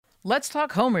Let's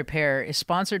Talk Home Repair is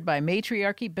sponsored by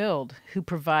Matriarchy Build, who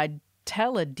provide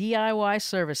tele-DIY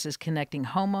services connecting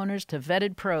homeowners to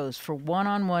vetted pros for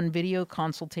one-on-one video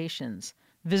consultations.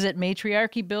 Visit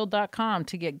matriarchybuild.com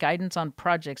to get guidance on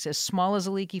projects as small as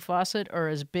a leaky faucet or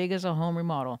as big as a home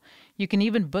remodel. You can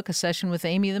even book a session with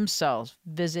Amy themselves.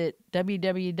 Visit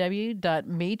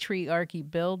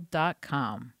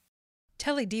www.matriarchybuild.com.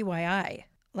 Tele-DIY,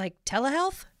 like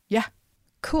telehealth? Yeah,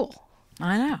 Cool.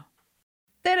 I know.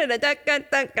 I'm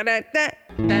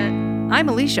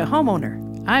Alicia,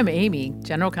 homeowner. I'm Amy,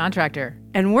 general contractor.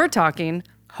 And we're talking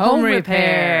Home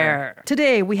repair.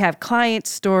 Today we have client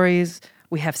stories,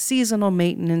 we have seasonal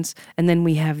maintenance, and then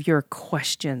we have your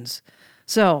questions.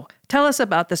 So tell us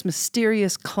about this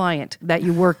mysterious client that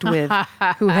you worked with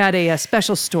who had a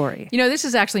special story. You know, this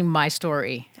is actually my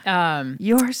story.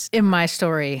 Yours? In my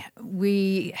story,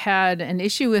 we had an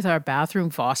issue with our bathroom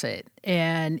faucet,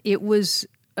 and it was,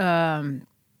 it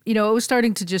was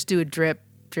starting to just do a drip,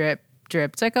 drip,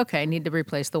 drip. It's like, okay, I need to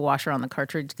replace the washer on the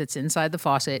cartridge that's inside the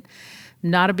faucet.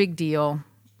 Not a big deal.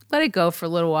 Let it go for a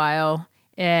little while,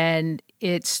 and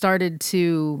it started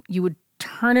to, you would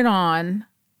turn it on,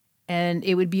 and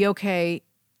it would be okay,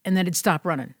 and then it'd stop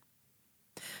running.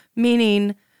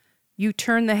 Meaning you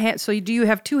turn the hand. So do you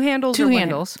have two handles? Two or one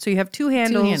handles. hand? So you have two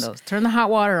handles. Two handles. Turn the hot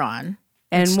water on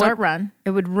and start run.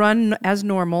 It would run as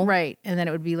normal. Right. And then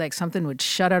it would be like something would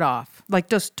shut it off. Like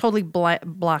just totally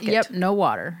block it. Yep. No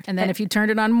water. And then if you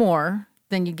turned it on more,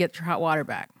 then you get your hot water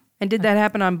back. And did that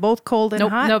happen on both cold and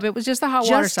hot? Nope. It was just the hot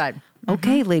water side.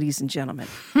 Okay, ladies and gentlemen.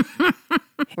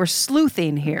 We're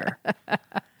sleuthing here.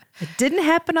 It didn't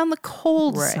happen on the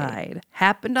cold side.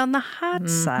 Happened on the hot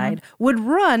side. Would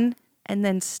run and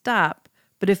then stop.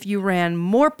 But if you ran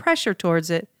more pressure towards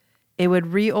it, it would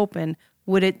reopen.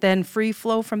 Would it then free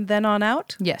flow from then on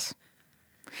out? Yes.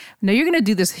 Now you're going to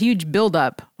do this huge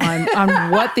buildup on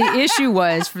what the issue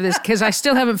was for this, because I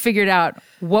still haven't figured out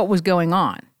what was going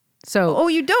on. So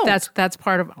you don't? That's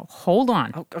part of. Hold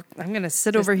on. I'm going to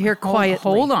sit over here quietly.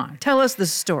 Hold on. Tell us the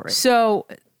story. So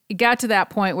it got to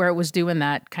that point where it was doing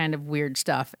that kind of weird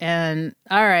stuff, and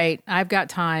all right, I've got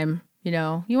time.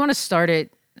 You want to start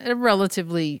it at a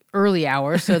relatively early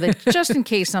hour so that just in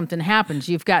case something happens,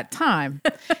 you've got time.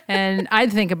 And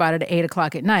I'd think about it at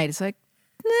 8:00 at night. It's like,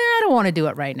 I don't want to do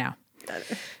it right now.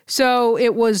 So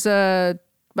it was, I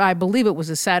believe it was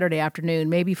a Saturday afternoon,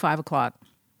 maybe 5:00.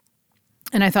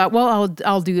 And I thought, well,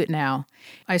 I'll do it now.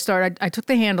 I took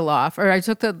the handle off, or I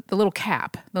took the little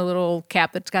cap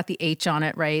that's got the H on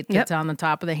it, right? That's on the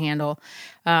top of the handle.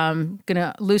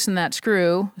 Gonna loosen that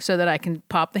screw so that I can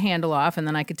pop the handle off, and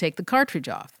then I could take the cartridge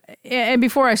off. And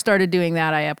before I started doing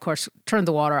that, I, of course, turned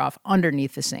the water off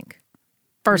underneath the sink.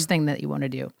 First thing that you want to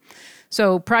do.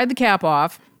 So pried the cap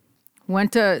off,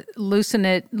 went to loosen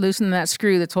that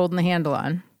screw that's holding the handle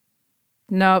on.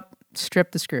 Nope,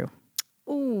 stripped the screw.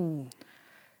 Ooh.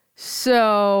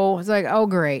 So I was like, oh,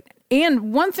 great.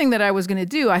 And one thing that I was going to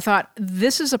do, I thought,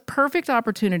 this is a perfect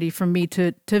opportunity for me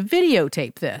to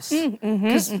videotape this.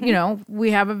 Because,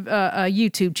 we have a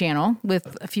YouTube channel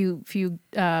with a few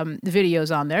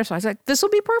videos on there. So I was like, this will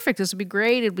be perfect. This will be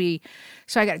great.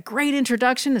 So I got a great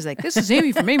introduction. It's like, this is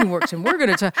Amy from Amy Works, and we're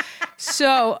going to talk.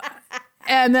 So,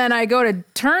 and then I go to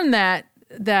turn that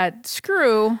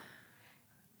screw,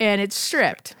 and it's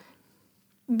stripped.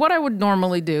 What I would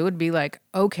normally do would be like,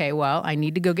 okay, well, I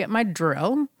need to go get my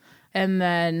drill, and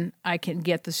then I can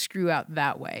get the screw out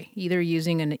that way, either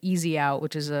using an easy out,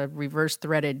 which is a reverse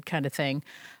threaded kind of thing,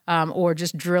 or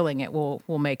just drilling it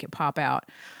will make it pop out.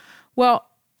 Well,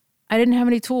 I didn't have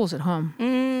any tools at home.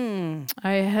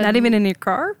 I had Not even in your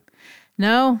car?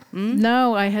 No,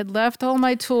 I had left all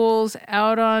my tools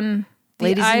out on the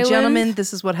Ladies island. and gentlemen,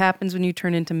 this is what happens when you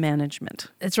turn into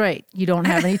management. That's right. You don't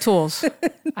have any tools.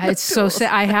 It's so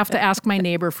sad. I have to ask my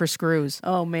neighbor for screws.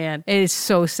 Oh, man. It is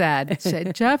so sad.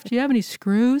 Said, Jeff, do you have any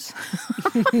screws?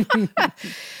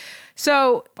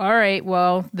 So, all right,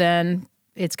 well, then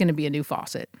it's going to be a new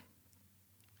faucet.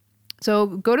 So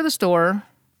go to the store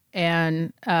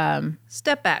and...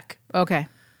 Step back. Okay.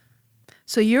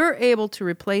 So you're able to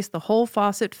replace the whole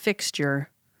faucet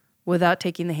fixture without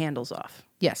taking the handles off.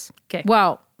 Yes. Okay.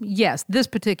 Well, yes, this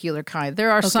particular kind. There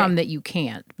are some that you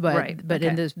can't, but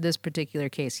in this particular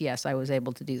case, yes, I was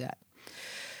able to do that.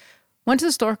 Went to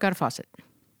the store, got a faucet.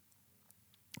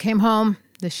 Came home.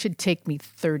 This should take me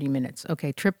 30 minutes.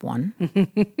 Okay, trip one.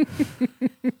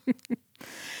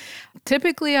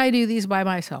 Typically, I do these by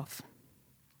myself.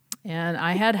 And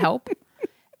I had help.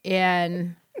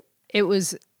 And it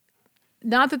was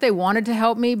not that they wanted to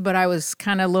help me, but I was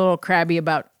kind of a little crabby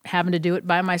about having to do it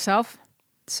by myself.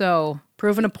 So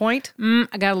Proving a point? I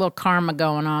got a little karma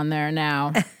going on there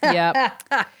now. Yep.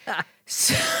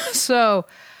 So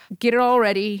get it all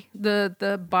ready.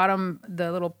 The bottom,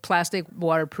 the little plastic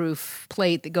waterproof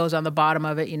plate that goes on the bottom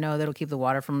of it, that'll keep the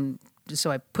water from. So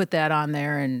I put that on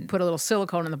there and put a little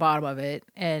silicone in the bottom of it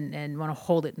and want to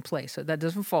hold it in place so that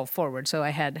doesn't fall forward. So I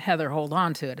had Heather hold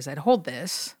on to it. I said, hold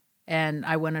this. And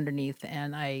I went underneath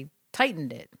and I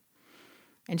tightened it.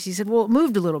 And she said, well, it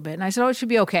moved a little bit. And I said, oh, it should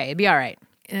be okay. It'd be all right.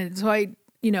 And so I,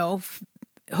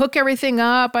 hook everything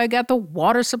up. I got the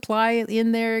water supply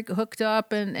in there hooked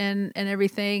up and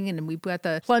everything. And we've got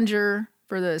the plunger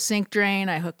for the sink drain.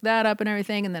 I hooked that up and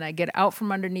everything. And then I get out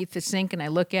from underneath the sink and I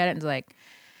look at it and it's like,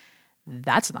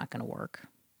 that's not going to work.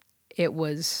 It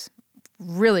was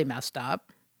really messed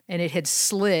up and it had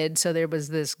slid. So there was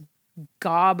this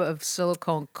gob of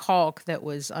silicone caulk that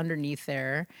was underneath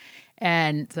there.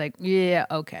 And it's like, yeah,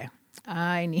 okay.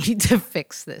 I need to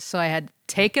fix this. So I had to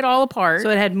take it all apart. So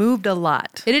it had moved a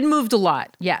lot. It had moved a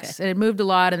lot, yes. Okay. It had moved a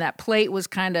lot, and that plate was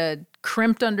kind of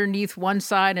crimped underneath one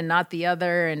side and not the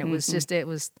other, and it was just, it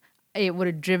would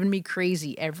have driven me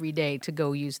crazy every day to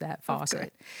go use that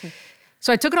faucet. Okay.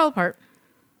 So I took it all apart,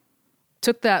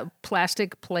 took that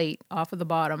plastic plate off of the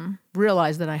bottom,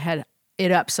 realized that I had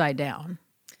it upside down.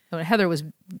 Heather was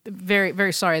very,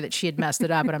 very sorry that she had messed it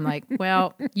up. And I'm like,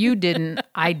 well, you didn't.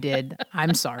 I did.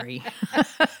 I'm sorry.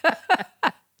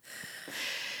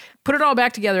 Put it all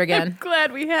back together again. I'm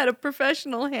glad we had a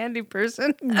professional handy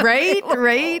person.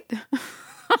 Right.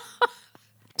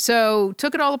 So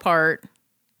took it all apart,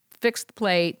 fixed the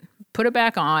plate, put it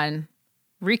back on,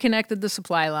 reconnected the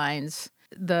supply lines,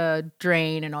 the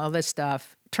drain and all this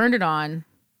stuff, turned it on.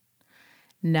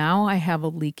 Now I have a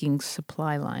leaking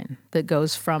supply line that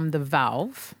goes from the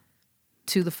valve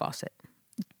to the faucet.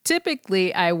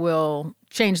 Typically, I will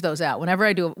change those out. Whenever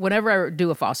I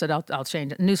do a faucet, I'll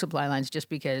change new supply lines just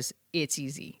because it's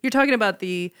easy. You're talking about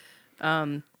the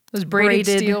those braided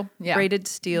steel, braided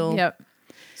steel. Yep.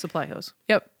 Supply hose.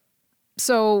 Yep.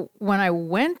 So when I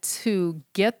went to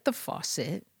get the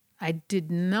faucet, I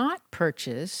did not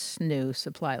purchase new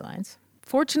supply lines.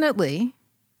 Fortunately,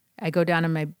 I go down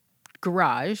in my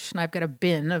garage and I've got a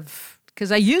bin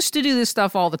because I used to do this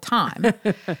stuff all the time.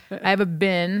 I have a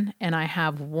bin and I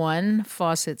have one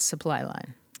faucet supply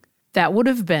line. That would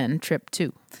have been trip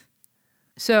 2.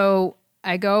 So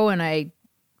I go and I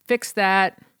fix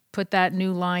that, put that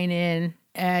new line in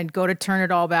and go to turn it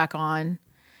all back on.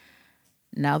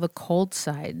 Now the cold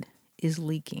side is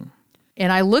leaking.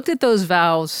 And I looked at those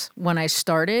valves when I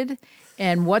started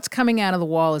and what's coming out of the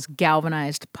wall is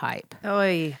galvanized pipe.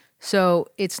 Oy. So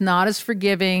it's not as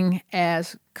forgiving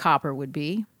as copper would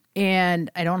be. And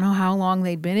I don't know how long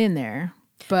they'd been in there.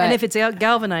 And if it's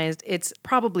galvanized, it's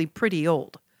probably pretty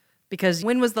old. Because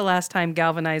when was the last time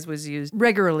galvanized was used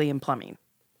regularly in plumbing?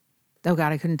 Oh,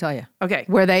 God, I couldn't tell you. Okay.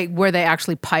 Where they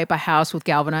actually pipe a house with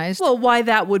galvanized? Well, why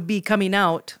that would be coming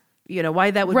out, why that would be in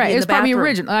the bathroom. Right, it's probably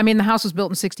original. I mean, the house was built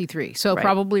in 1963, so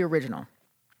probably original.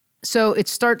 So it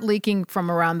started leaking from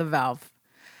around the valve.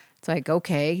 It's like,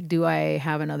 okay, do I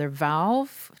have another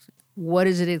valve? What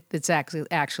is it that's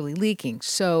actually leaking?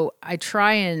 So I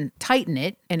try and tighten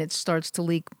it, and it starts to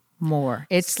leak more.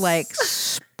 It's like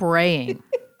spraying.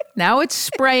 Now it's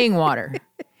spraying water.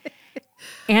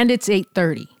 And it's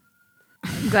 8:30.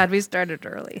 I'm glad we started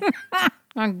early.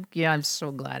 I'm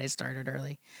so glad I started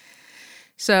early.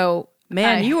 So,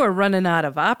 man, you are running out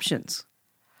of options.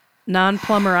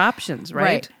 Non-plumber options,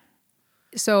 right?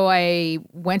 So I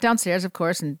went downstairs, of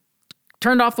course, and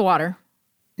turned off the water.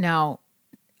 Now,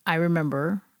 I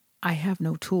remember I have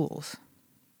no tools.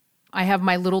 I have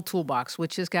my little toolbox,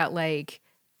 which has got like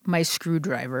my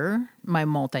screwdriver, my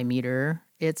multimeter.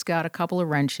 It's got a couple of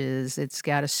wrenches. It's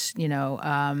got a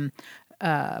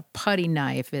putty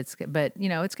knife. It's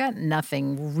got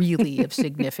nothing really of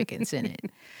significance in it.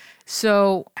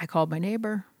 So I called my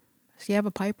neighbor. Does he have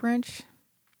a pipe wrench?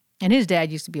 And his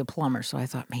dad used to be a plumber, so I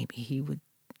thought maybe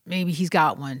he's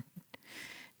got one.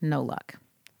 No luck.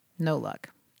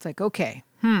 It's like, okay,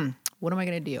 what am I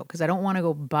going to do? Because I don't want to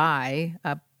go buy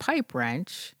a pipe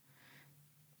wrench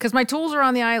because my tools are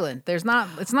on the island. It's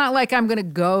not like I'm going to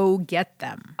go get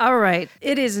them. All right.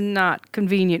 It is not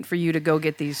convenient for you to go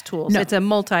get these tools. No. It's a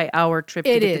multi-hour trip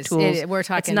to get the tools. We're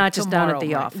talking it's not just down at the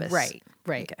tomorrow, office. Right.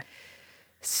 Okay.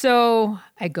 So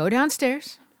I go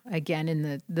downstairs, again,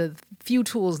 in the few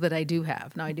tools that I do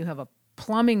have. Now, I do have a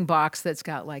plumbing box that's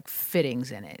got like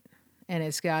fittings in it. And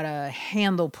it's got a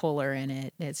handle puller in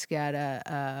it. It's got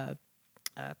a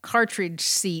cartridge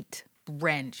seat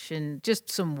wrench and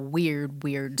just some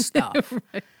weird stuff.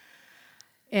 Right.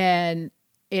 And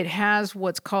it has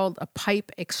what's called a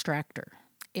pipe extractor.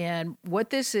 And what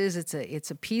this is,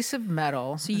 it's a piece of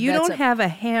metal. So you don't have a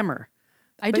hammer.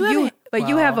 I But do you, have but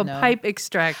you have a no. pipe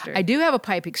extractor. I do have a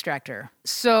pipe extractor.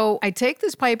 So I take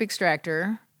this pipe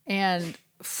extractor, and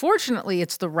fortunately,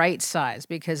 it's the right size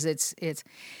because it's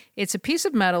a piece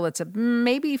of metal. It's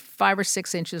maybe 5 or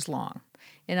 6 inches long,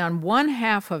 and on one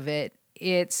half of it,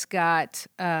 it's got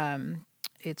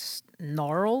it's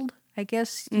gnarled, I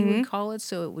guess you would call it,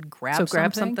 so it would grab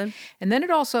something. And then it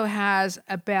also has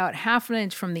about half an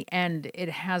inch from the end. It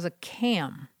has a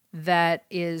cam that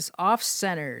is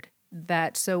off-centered.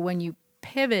 That so when you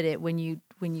pivot it, when you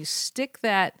stick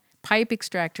that pipe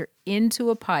extractor into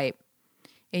a pipe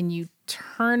and you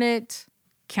turn it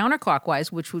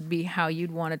counterclockwise, which would be how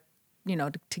you'd want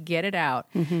to get it out,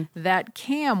 that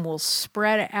cam will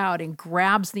spread out and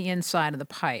grabs the inside of the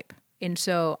pipe. And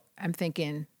so I'm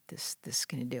thinking, this is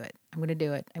going to do it. I'm going to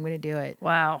do it. I'm going to do it.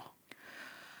 Wow.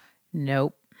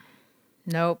 Nope.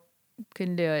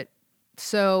 Couldn't do it.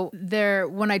 So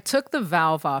when I took the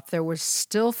valve off, there was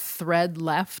still thread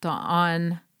left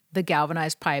on the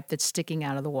galvanized pipe that's sticking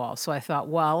out of the wall. So I thought,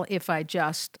 well, if I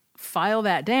just file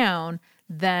that down,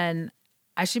 then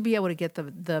I should be able to get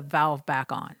the valve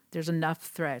back on. There's enough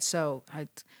thread. So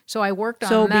I worked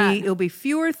on that. It'll be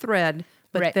fewer thread,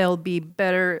 but Right. they'll be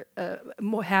better,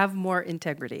 have more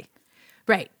integrity.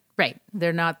 Right.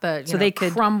 They're not the So they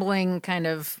could- crumbling kind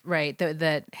of, right,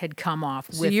 that had come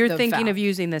off So with you're the thinking valve. of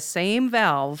using the same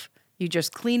valve, you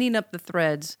just cleaning up the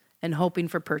threads and hoping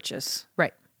for purchase.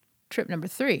 Right. Trip number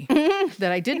 3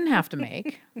 that I didn't have to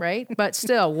make, right? But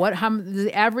still,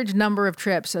 the average number of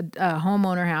trips a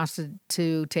homeowner has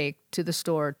to take to the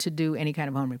store to do any kind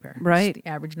of home repair. Right. The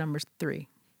average number is 3.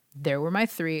 There were my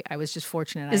 3. I was just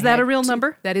fortunate. Is I that had a real 2.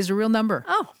 number? That is a real number.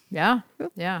 Oh. Yeah.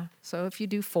 Yeah. So if you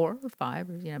do 4 or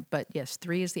 5, but yes,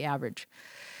 3 is the average.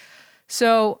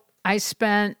 So I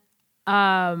spent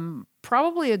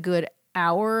probably a good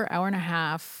hour and a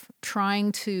half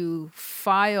trying to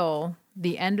file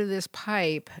the end of this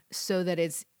pipe so that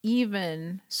it's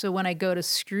even. So when I go to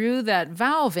screw that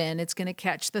valve in, it's going to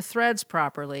catch the threads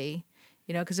properly,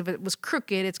 because if it was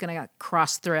crooked, it's going to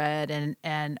cross thread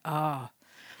and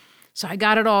so I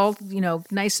got it all,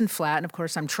 nice and flat. And of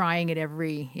course, I'm trying it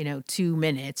every, 2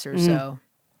 minutes or so.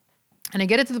 And I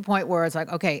get it to the point where it's like,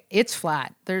 okay, it's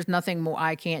flat. There's nothing more.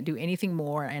 I can't do anything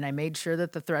more. And I made sure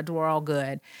that the threads were all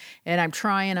good. And I'm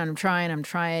trying.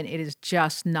 It is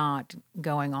just not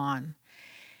going on.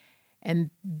 And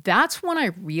that's when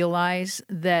I realized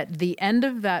that the end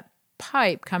of that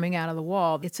pipe coming out of the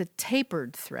wall, it's a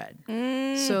tapered thread.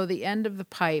 So the end of the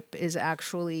pipe is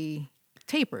actually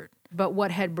tapered. But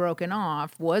what had broken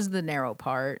off was the narrow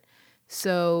part.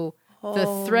 So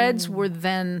the threads were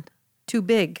then Too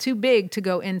big. to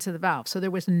go into the valve. So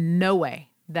there was no way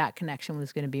that connection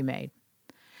was going to be made.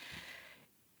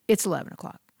 It's 11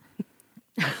 o'clock.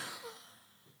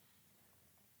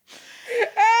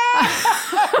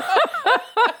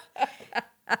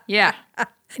 Yeah.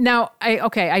 Now,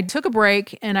 I took a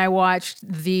break and I watched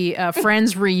the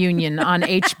Friends reunion on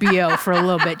HBO for a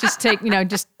little bit. Just take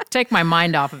my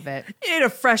mind off of it. You need a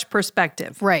fresh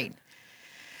perspective. Right.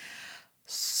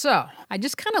 So I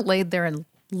just kind of laid there and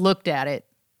looked at it,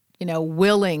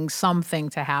 willing something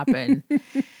to happen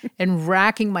and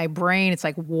racking my brain. It's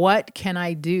like, what can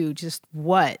I do? Just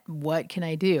what can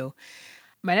I do?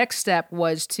 My next step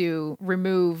was to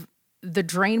remove the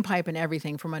drain pipe and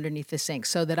everything from underneath the sink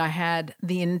so that I had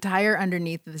the entire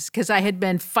underneath this, because I had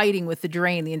been fighting with the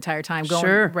drain the entire time,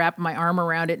 wrapping my arm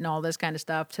around it and all this kind of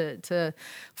stuff to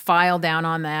file down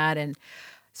on that. And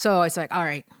so it's like, all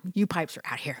right, you pipes are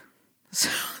out here.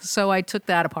 So I took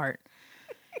that apart.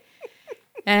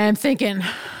 And I'm thinking,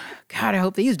 God, I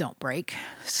hope these don't break.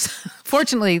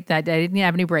 Fortunately, I didn't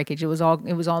have any breakage. It was all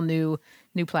new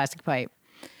plastic pipe.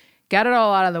 Got it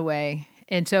all out of the way.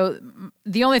 And so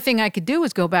the only thing I could do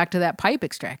was go back to that pipe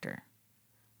extractor.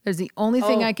 That's the only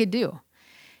thing I could do.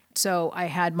 So I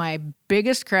had my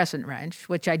biggest crescent wrench,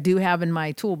 which I do have in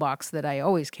my toolbox that I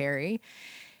always carry,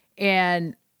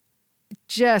 and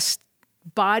just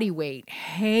body weight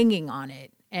hanging on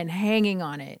it. And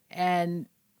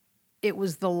it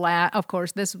was of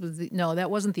course, that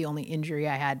wasn't the only injury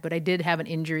I had, but I did have an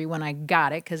injury when I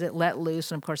got it because it let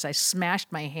loose. And of course I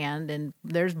smashed my hand and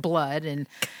there's blood and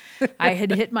I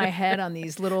had hit my head on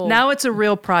these little. Now it's a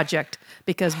real project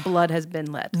because blood has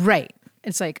been let. Right.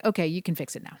 It's like, okay, you can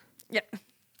fix it now. Yep.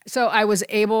 So I was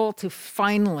able to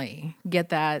finally get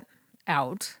that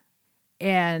out.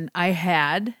 And I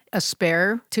had a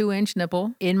spare 2-inch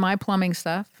nipple in my plumbing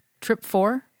stuff, trip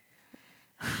 4.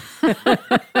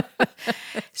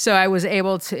 So I was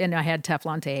able to, and I had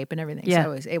Teflon tape and everything. Yeah. So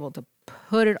I was able to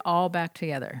put it all back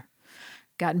together.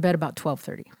 got in bed about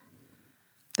 12:30.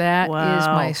 That is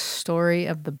Wow. my story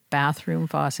of the bathroom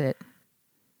faucet.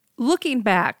 Looking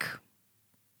back,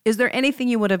 is there anything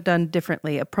you would have done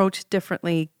differently, approached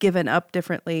differently, given up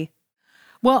differently?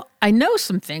 Well, I know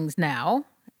some things now.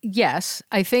 Yes,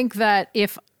 I think that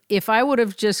if I would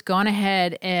have just gone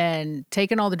ahead and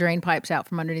taken all the drain pipes out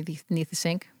from underneath the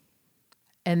sink,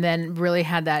 and then really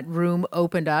had that room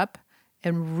opened up,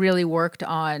 and really worked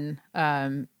on,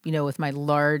 with my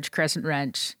large crescent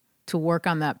wrench to work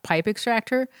on that pipe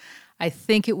extractor, I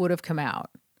think it would have come out.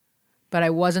 But I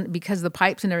wasn't, because the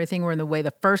pipes and everything were in the way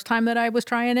the first time that I was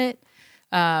trying it.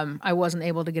 I wasn't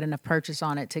able to get enough purchase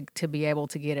on it to be able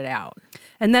to get it out.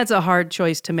 And that's a hard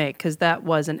choice to make because that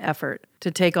was an effort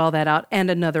to take all that out and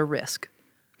another risk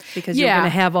because you're going to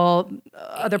have all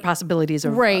other possibilities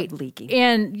of leaking.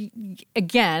 And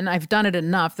again, I've done it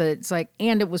enough that it's like,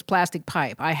 and it was plastic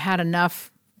pipe. I had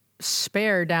enough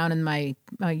spare down in my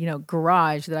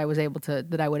garage that I would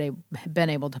have been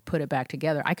able to put it back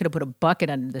together. I could have put a bucket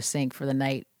under the sink for the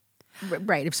night.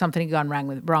 Right, if something had gone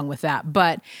wrong with that.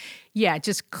 But yeah,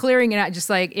 just clearing it out, just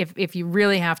like if you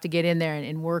really have to get in there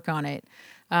and work on it.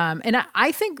 And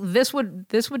I think this would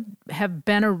have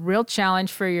been a real challenge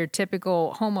for your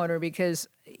typical homeowner because,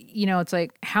 it's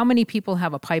like, how many people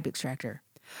have a pipe extractor?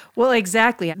 Well,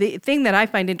 exactly. The thing that I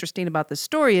find interesting about this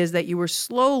story is that you were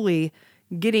slowly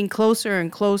getting closer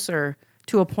and closer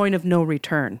to a point of no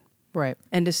return. Right.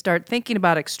 And to start thinking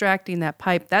about extracting that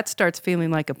pipe, that starts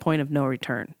feeling like a point of no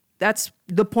return. That's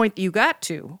the point that you got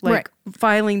to, like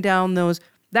filing down those.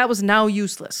 That was now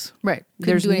useless. Right.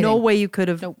 There's no way you could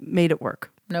have made it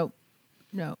work. Nope.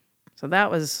 So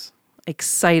that was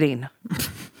exciting.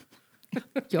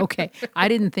 Okay. I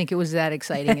didn't think it was that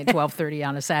exciting at 12:30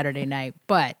 on a Saturday night,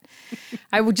 but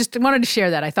I just wanted to share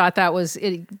that. I thought that was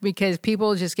it because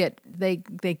people just get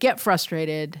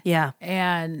frustrated. Yeah.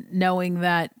 And knowing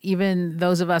that even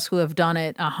those of us who have done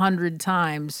it 100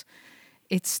 times,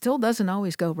 it still doesn't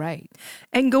always go right.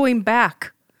 And going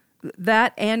back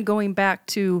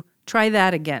to try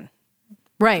that again.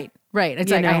 Right.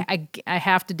 It's I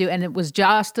have to do, and it was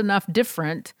just enough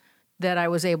different that I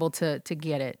was able to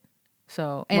get it.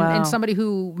 So, and somebody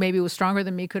who maybe was stronger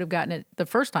than me could have gotten it the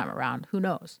first time around. Who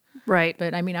knows? Right.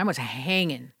 But I mean, I was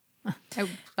hanging.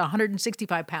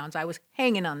 165 pounds. I was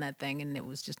hanging on that thing, and it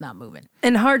was just not moving.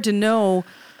 And hard to know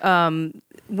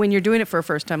when you're doing it for a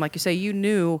first time. Like you say, you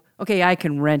knew, okay, I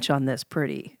can wrench on this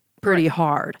pretty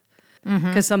hard.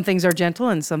 Because some things are gentle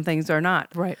and some things are not.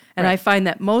 Right. And I find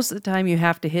that most of the time you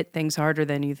have to hit things harder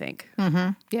than you think.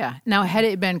 Yeah. Now, had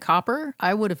it been copper,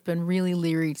 I would have been really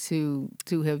leery to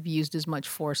have used as much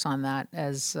force on that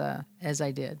as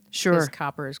I did. Sure. Because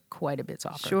copper is quite a bit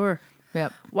softer. Sure.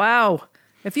 Yep. Wow.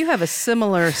 If you have a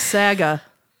similar saga,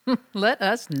 let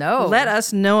us know. Let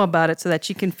us know about it so that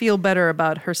she can feel better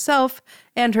about herself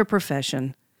and her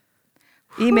profession.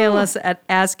 Email us at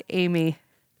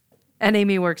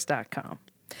askamy@amyworks.com.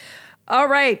 All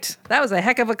right. That was a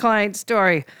heck of a client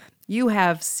story. You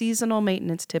have seasonal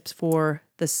maintenance tips for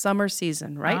the summer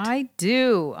season, right? I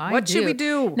do. What should we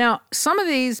do? Now, some of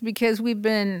these, because we've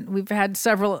had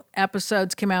several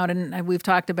episodes come out and we've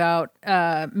talked about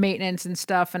maintenance and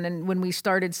stuff. And then when we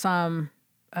started some,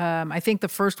 I think the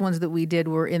first ones that we did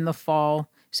were in the fall.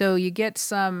 So you get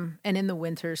some, and in the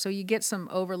winter, so you get some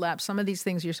overlap. Some of these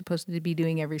things you're supposed to be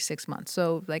doing every 6 months.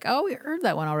 So like, oh, we heard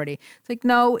that one already. It's like,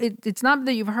 no, it's not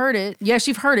that you've heard it. Yes,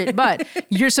 you've heard it, but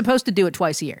you're supposed to do it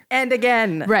twice a year. And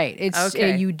again. Right. It's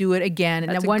okay. You do it again.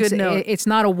 And That's then once a good note. it's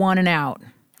not a one and out.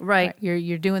 Right.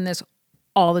 You're doing this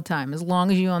all the time, as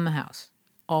long as you own the house,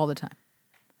 all the time.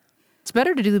 It's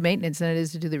better to do the maintenance than it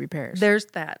is to do the repairs. There's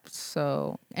that.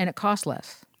 So, and it costs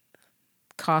less.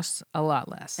 Costs a lot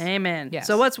less. Amen. Yes.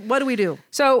 So what do we do?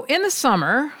 So in the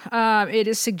summer, it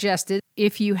is suggested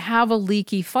if you have a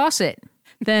leaky faucet,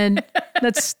 then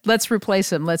let's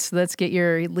replace them. Let's get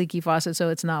your leaky faucet so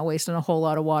it's not wasting a whole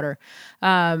lot of water.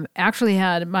 Actually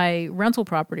had my rental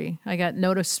property. I got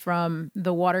notice from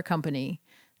the water company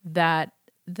that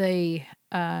they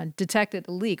detected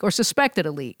a leak or suspected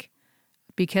a leak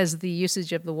because the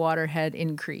usage of the water had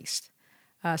increased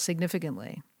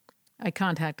significantly. I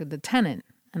contacted the tenant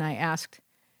and I asked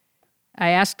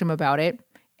him about it,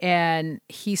 and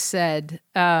he said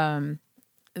that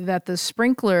the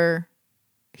sprinkler,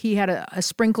 he had a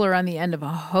sprinkler on the end of a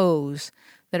hose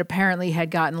that apparently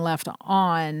had gotten left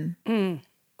on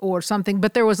or something,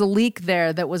 but there was a leak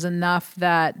there that was enough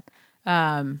that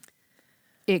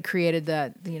it created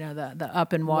the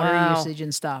up in water usage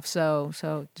and stuff. So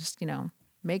just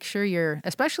make sure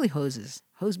especially hoses.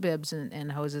 Hose bibs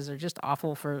and hoses are just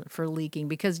awful for leaking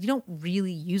because you don't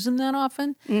really use them that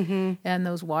often, and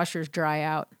those washers dry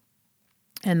out.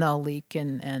 and they'll leak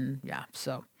and yeah.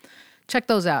 So check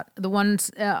those out. The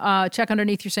ones check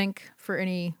underneath your sink for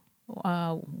any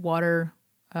water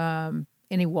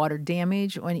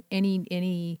damage or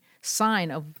any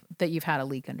sign of that you've had a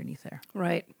leak underneath there.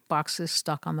 Right. Boxes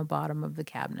stuck on the bottom of the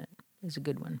cabinet is a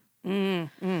good one.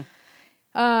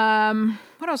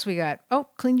 What else we got? Oh,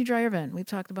 clean your dryer vent. We've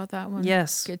talked about that one.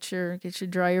 Yes. Get your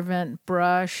dryer vent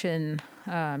brush and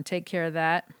take care of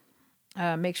that.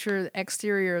 Make sure the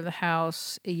exterior of the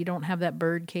house, you don't have that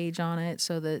bird cage on it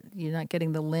so that you're not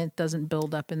getting the lint doesn't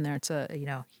build up in there. It's a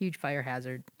huge fire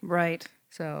hazard. Right.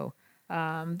 So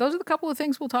those are the couple of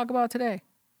things we'll talk about today.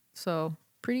 So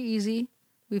pretty easy.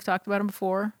 We've talked about them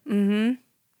before. Mm-hmm.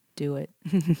 Do it.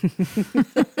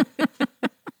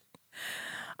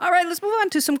 All right, let's move on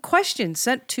to some questions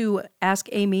sent to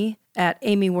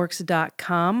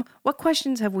askamy@amyworks.com. What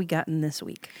questions have we gotten this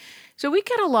week? So we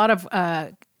get a lot of,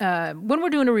 when we're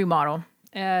doing a remodel,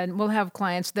 and we'll have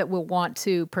clients that will want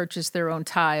to purchase their own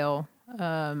tile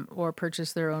or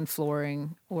purchase their own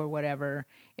flooring or whatever.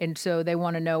 And so they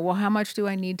want to know, well, how much do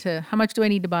I need to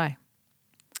buy?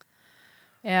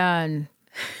 And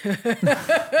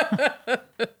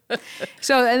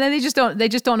so, and then they just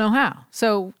don't know how.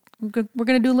 So we're going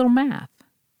to do a little math.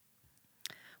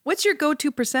 What's your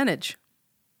go-to percentage?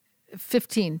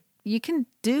 15. You can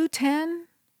do 10,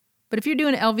 but if you're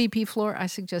doing an LVP floor, I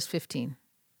suggest 15.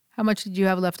 How much did you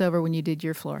have left over when you did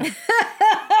your floor?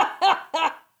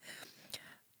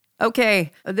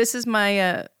 Okay, this is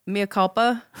my mea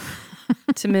culpa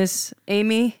to Miss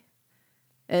Amy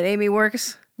at Amy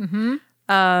Works. Mm-hmm.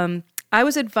 I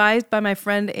was advised by my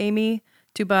friend Amy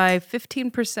to buy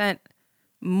 15%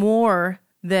 more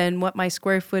than what my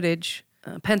square footage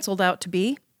penciled out to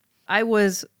be. I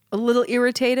was a little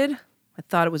irritated. I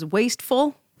thought it was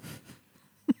wasteful.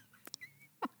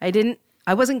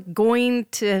 I wasn't going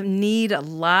to need a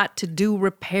lot to do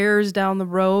repairs down the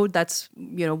road. That's,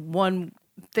 one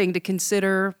thing to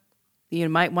consider. You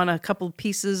might want a couple of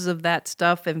pieces of that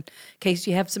stuff in case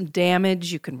you have some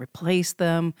damage. You can replace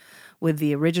them with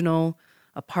the original,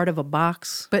 a part of a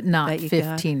box. But not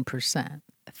 15%.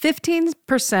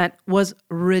 15% was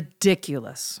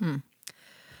ridiculous.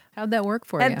 How'd that work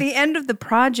for you? At the end of the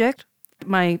project,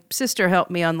 my sister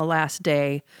helped me on the last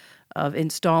day of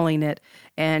installing it,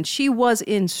 and she was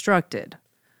instructed,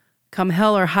 come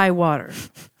hell or high water.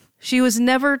 She was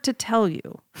never to tell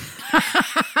you.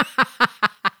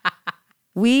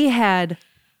 We had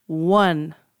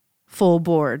one full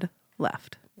board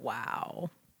left. Wow.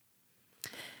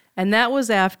 And that was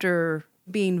after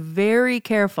being very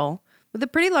careful with a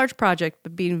pretty large project,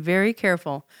 but being very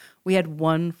careful. We had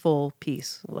one full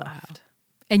piece left.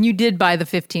 And you did buy the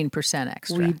 15%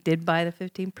 extra. We did buy the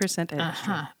 15%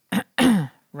 extra.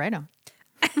 Right on.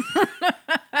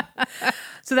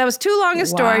 So that was too long a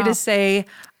story to say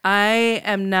I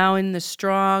am now in the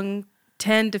strong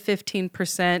 10 to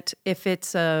 15%. If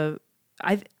it's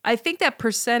I think that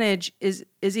percentage is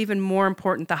even more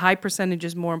important. The high percentage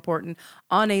is more important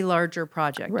on a larger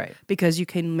project. Right. Because you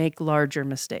can make larger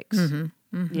mistakes.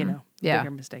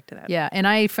 Bigger mistake to that. Yeah, and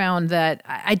I found that,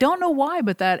 I don't know why,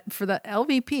 but that for the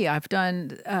LVP, I've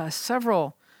done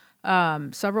several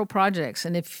projects.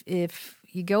 And if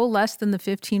you go less than the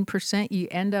 15%, you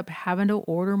end up having to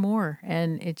order more.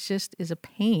 And it just is a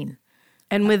pain.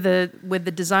 And with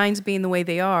the designs being the way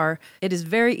they are, it is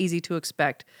very easy to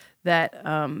expect that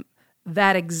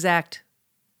that exact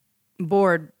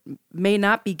board may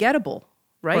not be gettable,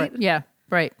 right? Yeah,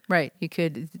 right. You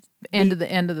could end of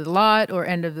the lot or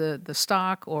end of the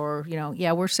stock, or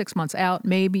we're 6 months out.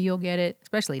 Maybe you'll get it,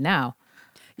 especially now.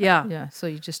 Yeah. So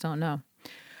you just don't know.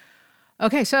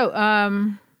 Okay,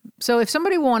 so if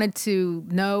somebody wanted to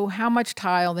know how much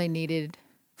tile they needed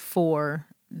for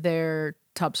their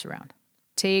tub surround,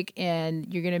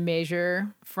 and you're going to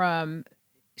measure from,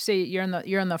 say you're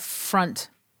on the front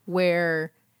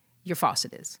where your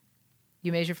faucet is.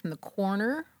 You measure from the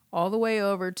corner all the way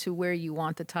over to where you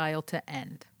want the tile to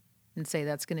end, and say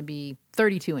that's going to be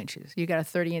 32 inches. You got a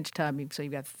 30-inch tub, so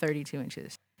you've got 32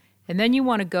 inches. And then you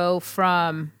want to go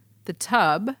from the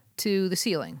tub to the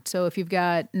ceiling. So if you've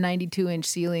got 92-inch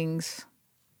ceilings,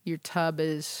 your tub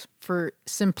is, for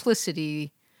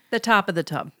simplicity, the top of the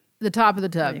tub. The top of the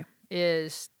tub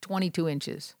is 22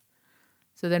 inches.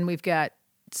 So then we've got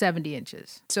 70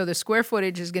 inches. So the square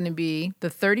footage is going to be the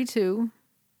 32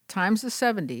 times the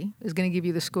 70 is going to give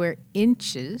you the square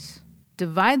inches.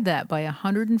 Divide that by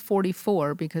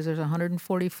 144, because there's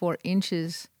 144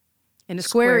 inches in a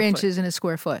square inches in a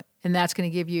square foot. And that's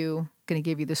going to give you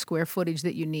the square footage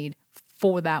that you need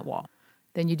for that wall.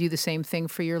 Then you do the same thing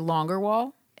for your longer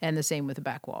wall and the same with the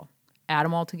back wall. Add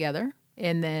them all together.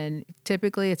 And then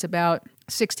typically it's about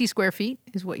 60 square feet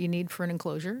is what you need for an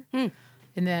enclosure. And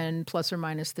then plus or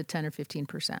minus the 10 or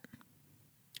 15%.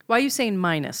 Why are you saying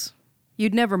minus?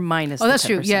 You'd never minus. Oh, that's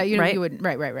true. Yeah, right? you wouldn't.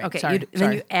 Right. Okay, Sorry.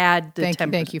 then you add the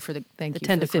 10%. Thank you for the 10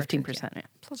 to 15%. Yeah.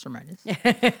 Plus or minus.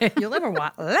 You'll never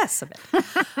want less of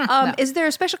it. Is there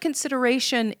a special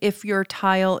consideration if your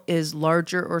tile is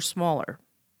larger or smaller?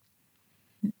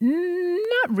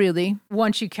 Not really.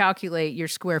 Once you calculate your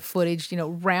square footage,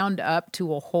 round up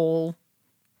to a whole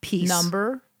Piece.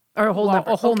 number or a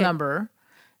whole Okay. number,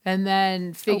 and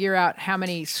then figure out how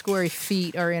many square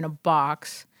feet are in a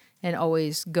box, and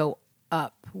always go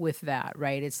up with that.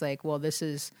 Right? It's like, well,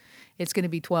 it's going to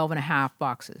be 12 and a half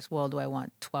boxes. Well, do I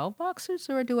want 12 boxes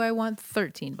or do I want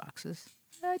 13 boxes?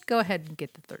 I'd go ahead and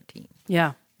get the 13.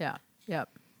 Yeah. Yeah. Yep.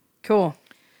 Cool.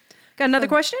 Got another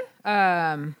question?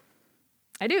 I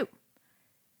do.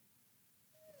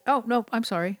 Oh no, I'm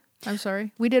sorry.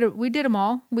 We did them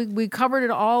all. We covered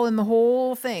it all in the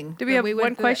whole thing. Do we have went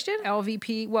one through question?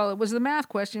 LVP. Well, it was the math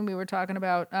question we were talking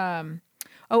about.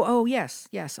 Oh yes.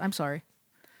 I'm sorry.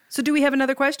 So do we have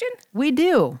another question? We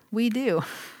do.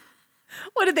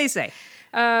 What did they say?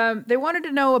 They wanted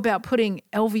to know about putting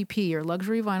LVP or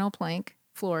luxury vinyl plank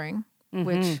flooring,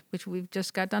 which we've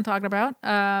just got done talking about,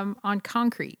 on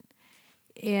concrete,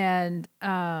 and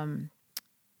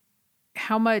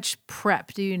how much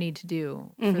prep do you need to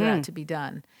do for that to be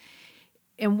done?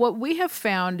 And what we have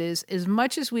found is, as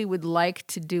much as we would like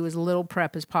to do as little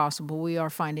prep as possible, we are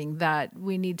finding that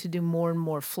we need to do more and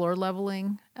more floor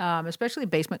leveling, especially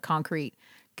basement concrete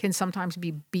can sometimes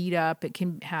be beat up. It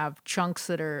can have chunks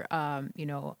that are,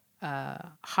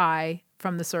 high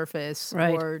from the surface,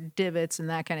 Right. or divots and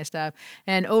that kind of stuff.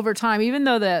 And over time, even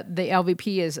though the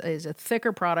LVP is a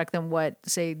thicker product than what,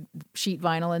 say, sheet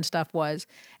vinyl and stuff was,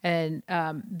 and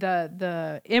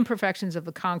the imperfections of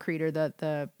the concrete, or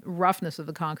the roughness of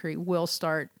the concrete, will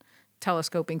start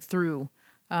telescoping through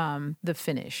the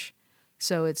finish.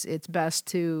 So it's best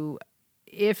to,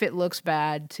 if it looks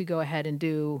bad, to go ahead and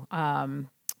do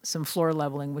some floor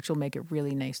leveling, which will make it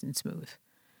really nice and smooth.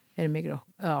 And make it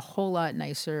a whole lot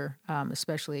nicer,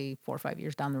 especially 4 or 5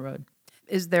 years down the road.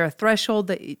 Is there a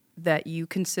threshold that you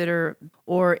consider,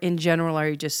 or in general, are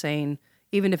you just saying,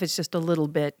 even if it's just a little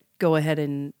bit, go ahead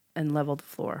and level the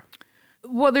floor?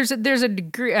 Well, there's a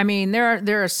degree. I mean,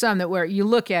 there are some that where you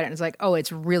look at it and it's like, oh,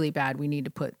 it's really bad. We need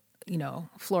to put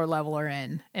floor leveler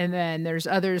in. And then there's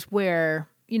others where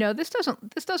this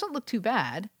doesn't look too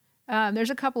bad. There's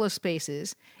a couple of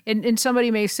spaces, and somebody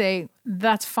may say,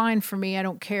 that's fine for me. I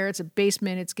don't care. It's a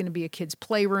basement. It's going to be a kid's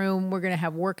playroom. We're going to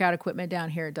have workout equipment down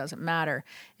here. It doesn't matter.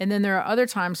 And then there are other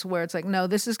times where it's like, no,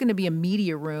 this is going to be a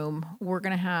media room. We're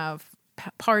going to have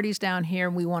parties down here,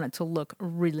 and we want it to look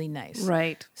really nice.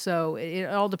 Right. So it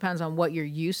all depends on what your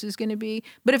use is going to be.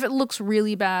 But if it looks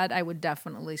really bad, I would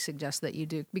definitely suggest that you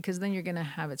do, because then you're going to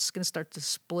have it's going to start to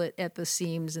split at the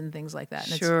seams and things like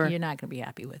that. And Sure. you're not going to be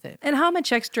happy with it. And how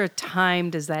much extra time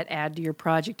does that add to your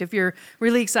project? If you're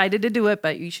really excited to do it,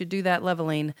 but you should do that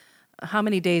leveling, how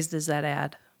many days does that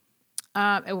add?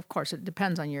 Of course, it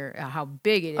depends on your how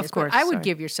big it is. Of course, but I would sorry.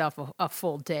 give yourself a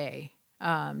full day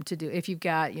to do, if you've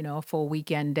got a full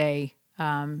weekend day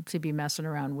to be messing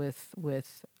around with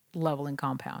leveling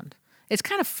compound. It's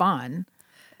kind of fun.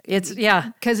 It's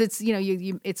because it's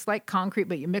you it's like concrete,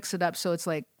 but you mix it up so it's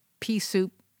like pea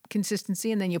soup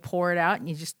consistency, and then you pour it out and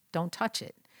you just don't touch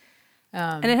it.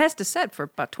 and it has to set for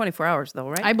about 24 hours, though,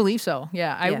 right? I believe so.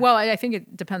 Yeah. I think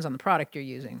it depends on the product you're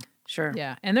using. Sure.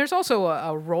 Yeah, and there's also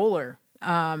a roller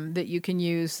that you can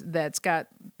use that's got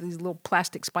these little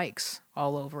plastic spikes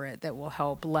all over it that will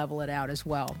help level it out as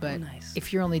well. But Nice.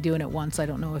 if you're only doing it once, I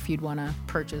don't know if you'd want to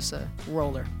purchase a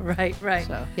roller. Right.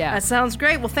 So, yeah. That sounds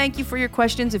great. Well, thank you for your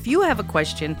questions. If you have a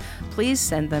question, please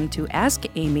send them to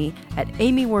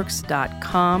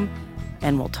askamy@amyworks.com,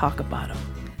 and we'll talk about them.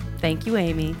 Thank you,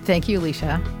 Amy. Thank you,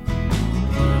 Alicia.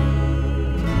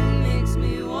 Makes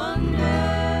me wonder.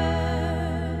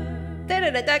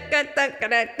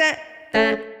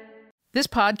 This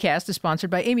podcast is sponsored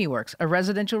by AmyWorks, a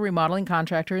residential remodeling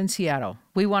contractor in Seattle.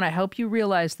 We want to help you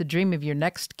realize the dream of your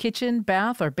next kitchen,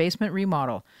 bath, or basement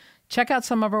remodel. Check out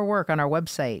some of our work on our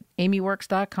website,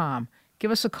 amyworks.com. Give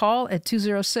us a call at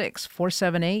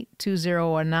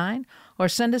 206-478-2019 or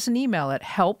send us an email at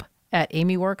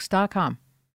help@amyworks.com.